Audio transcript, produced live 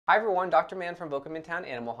Hi everyone, Dr. Mann from Boca Midtown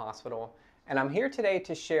Animal Hospital, and I'm here today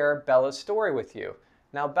to share Bella's story with you.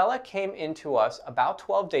 Now, Bella came into us about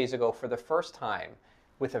 12 days ago for the first time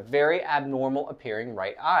with a very abnormal appearing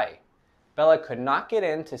right eye. Bella could not get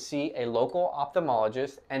in to see a local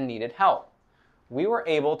ophthalmologist and needed help. We were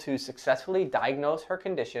able to successfully diagnose her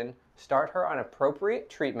condition, start her on appropriate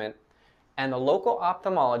treatment, and the local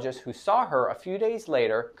ophthalmologist who saw her a few days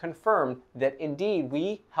later confirmed that indeed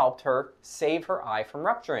we helped her save her eye from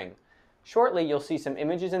rupturing. Shortly, you'll see some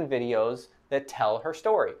images and videos that tell her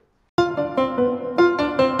story.